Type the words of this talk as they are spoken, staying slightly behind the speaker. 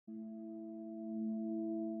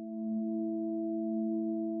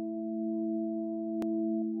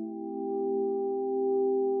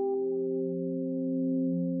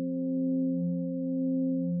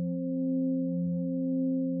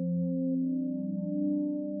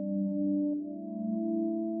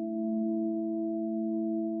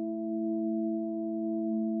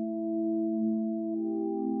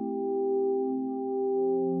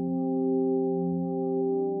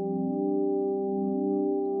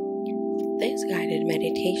This guided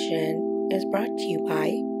meditation is brought to you by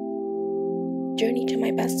Journey to My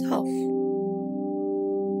Best Self.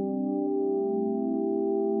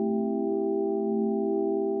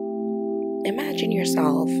 Imagine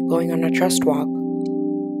yourself going on a trust walk.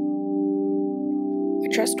 A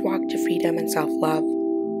trust walk to freedom and self-love.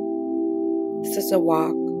 This is a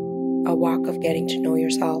walk of getting to know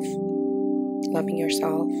yourself, loving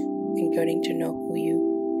yourself, and getting to know who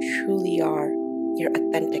you truly are, your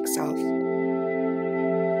authentic self.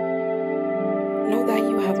 Know that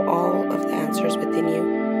you have all of the answers within you.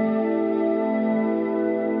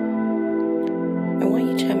 I want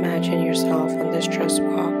you to imagine yourself on this trust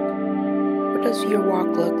walk. What does your walk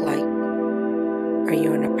look like? Are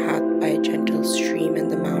you on a path by a gentle stream in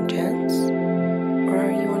the mountains? Or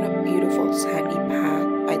are you on a beautiful sandy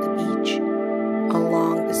path by the beach,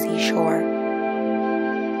 along the seashore?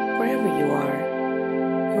 Wherever you are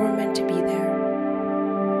meant to be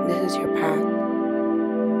there. This is your path.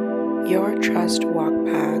 Your trust walk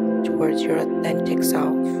path towards your authentic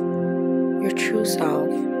self, your true self,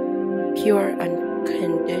 pure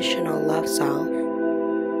unconditional love self.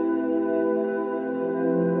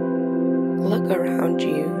 Look around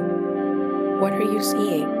you. What are you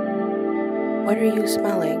seeing? What are you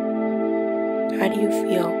smelling? How do you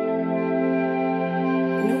feel?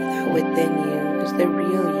 Know that within you is the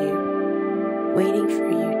real you, waiting for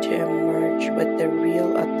you to emerge with the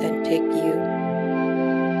real authentic you,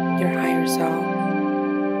 your higher self.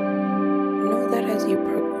 Know that as you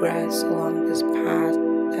progress along this path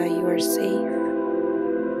that you are safe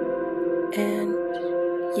and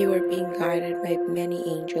you are being guided by many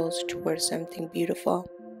angels towards something beautiful.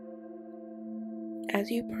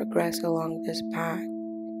 As you progress along this path,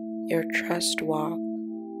 your trust walk,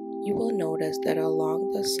 you will notice that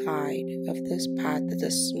along the side of this path is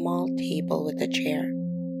a small table with a chair.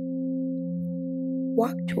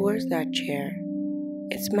 Walk towards that chair.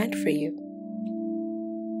 It's meant for you.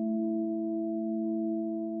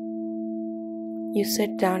 You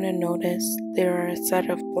sit down and notice there are a set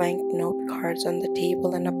of blank note cards on the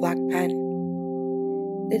table and a black pen.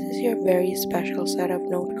 This is your very special set of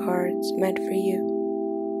note cards meant for you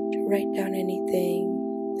to write down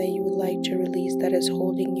anything that you would like to release that is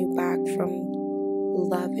holding you back from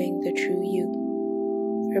loving the true you,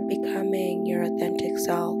 for becoming your authentic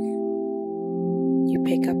self. You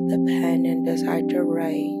pick up the pen and decide to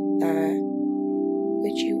write that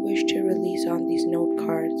which you wish to release on these note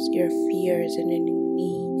cards, your fears and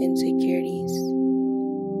any insecurities.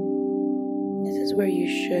 This is where you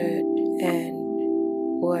should and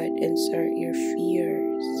would insert your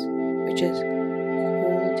fears, which is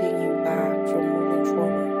holding you back from moving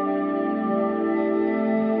forward.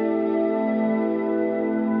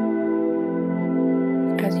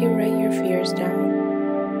 As you write your fears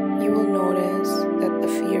down, you will notice that the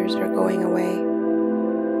fears are going away,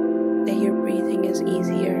 that your breathing is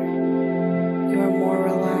easier, you are more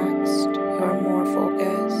relaxed, you are more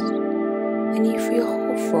focused, and you feel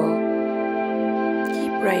hopeful.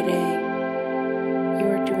 Keep writing. You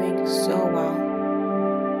are doing so well.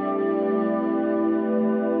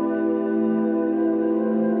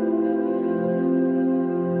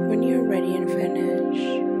 When you're ready and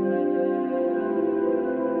finished,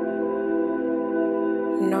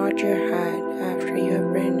 nod your head after you have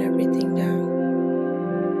written everything down.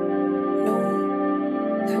 Know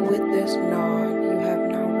that with this nod, you have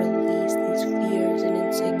now released these fears and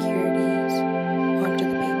insecurities onto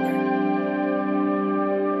the paper.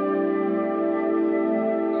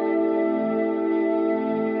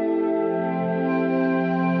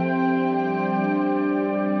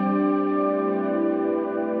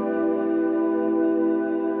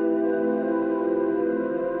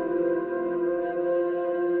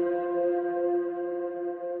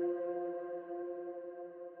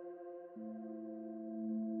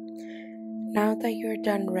 Now that you're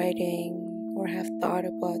done writing or have thought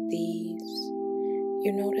about these,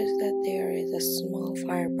 you notice that there is a small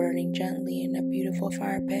fire burning gently in a beautiful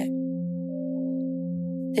fire pit.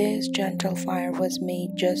 This gentle fire was made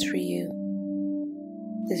just for you.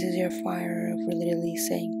 This is your fire of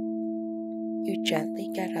releasing. You gently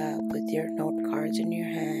get up with your note cards in your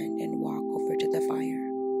hand and walk over to the fire.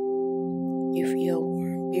 You feel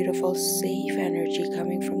warm, beautiful, safe energy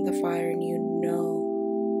coming from the fire, and you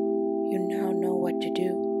now know what to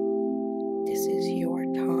do. This is your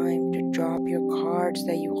time to drop your cards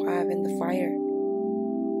that you have in the fire,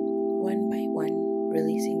 one by one,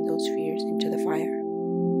 releasing those fears into the fire.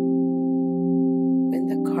 When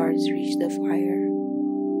the cards reach the fire,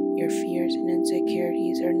 your fears and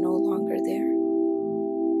insecurities are no longer there.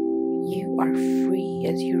 You are free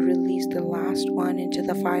as you release the last one into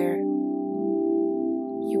the fire.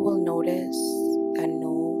 You will notice that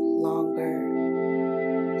no longer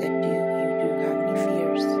that you do have any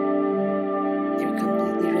fears. They're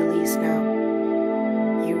completely released now.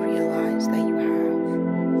 You realize that you have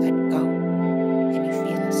let go and you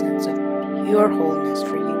feel a sense of pure wholeness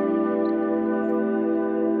for you.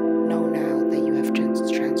 Know now that you have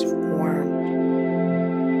transformed.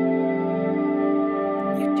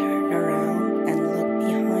 You turn around and look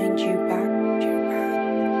behind you back to your path,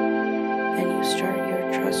 and you start your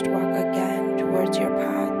trust walk again towards your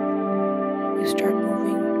path. You start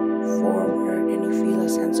moving forward and you feel a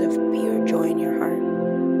sense of pure joy in your heart,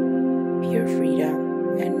 pure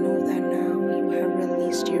freedom, and know that now you have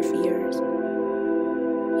released your fears.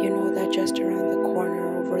 You know that just around the corner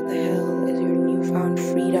over the hill is your newfound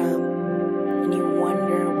freedom, and you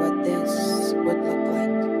wonder what this would look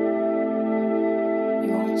like.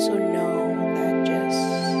 You also know that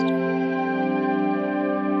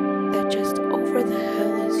just over the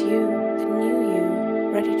hill is you, the new you,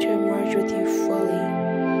 ready to emerge with you fully.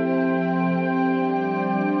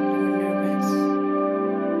 You were nervous,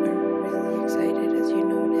 but really excited as you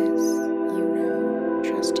notice you now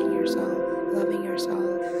trusting yourself, loving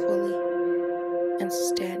yourself fully, and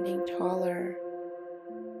standing taller.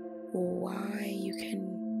 Why you can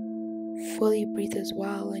fully breathe as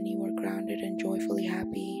well, and you are grounded and joyfully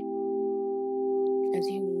happy as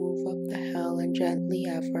you move up the hill, and gently,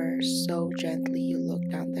 ever so gently, you look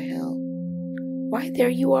down the hill. Why, there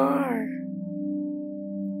you are!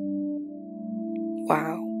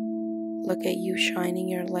 Wow, look at you shining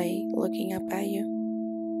your light, looking up at you.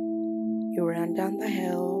 You run down the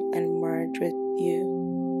hill and merge with you.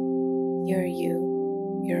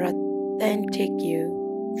 You're authentic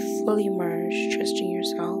you, fully merged, trusting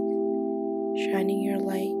yourself, shining your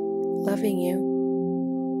light, loving you.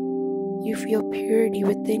 You feel purity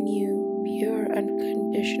within you, pure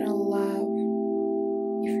unconditional love.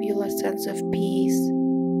 You feel a sense of peace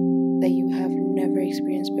that you have never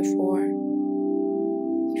experienced before.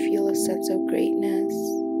 You feel a sense of greatness.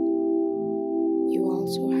 You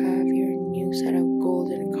also have your new set of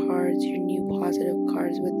golden cards, your new positive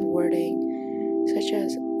cards with wording such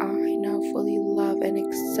as, I now fully love and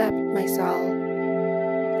accept myself.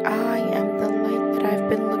 I am the light that I've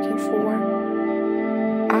been looking for.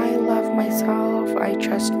 I love myself. I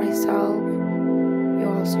trust myself. You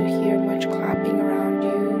also hear much clapping around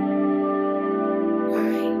you.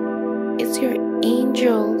 Why? It's your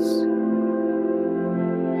angels.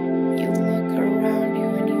 You look around you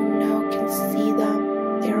and you now can see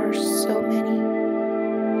them. There are so many.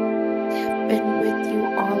 They have been with you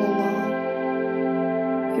all along.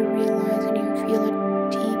 You realize and you feel a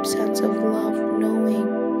deep sense of love, knowing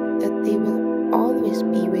that they will always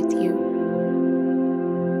be with you.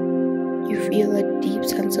 You feel a deep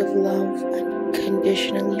sense of love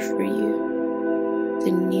unconditionally for you,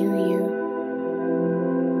 the new you.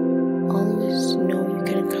 Always know you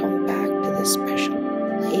can come back to this special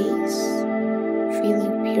place,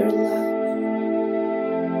 feeling pure love.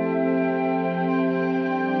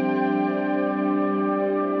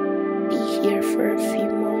 Be here for a few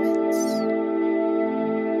moments.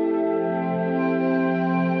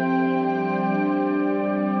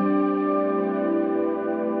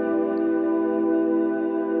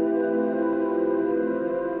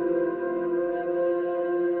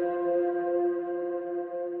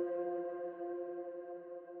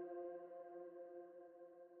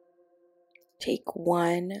 Take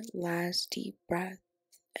one last deep breath,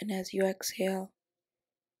 and as you exhale,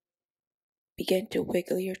 begin to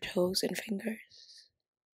wiggle your toes and fingers.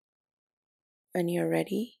 When you're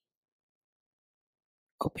ready,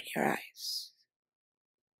 open your eyes.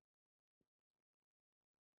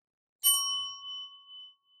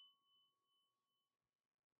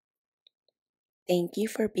 Thank you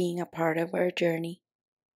for being a part of our journey.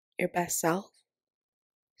 Your best self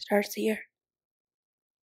starts here.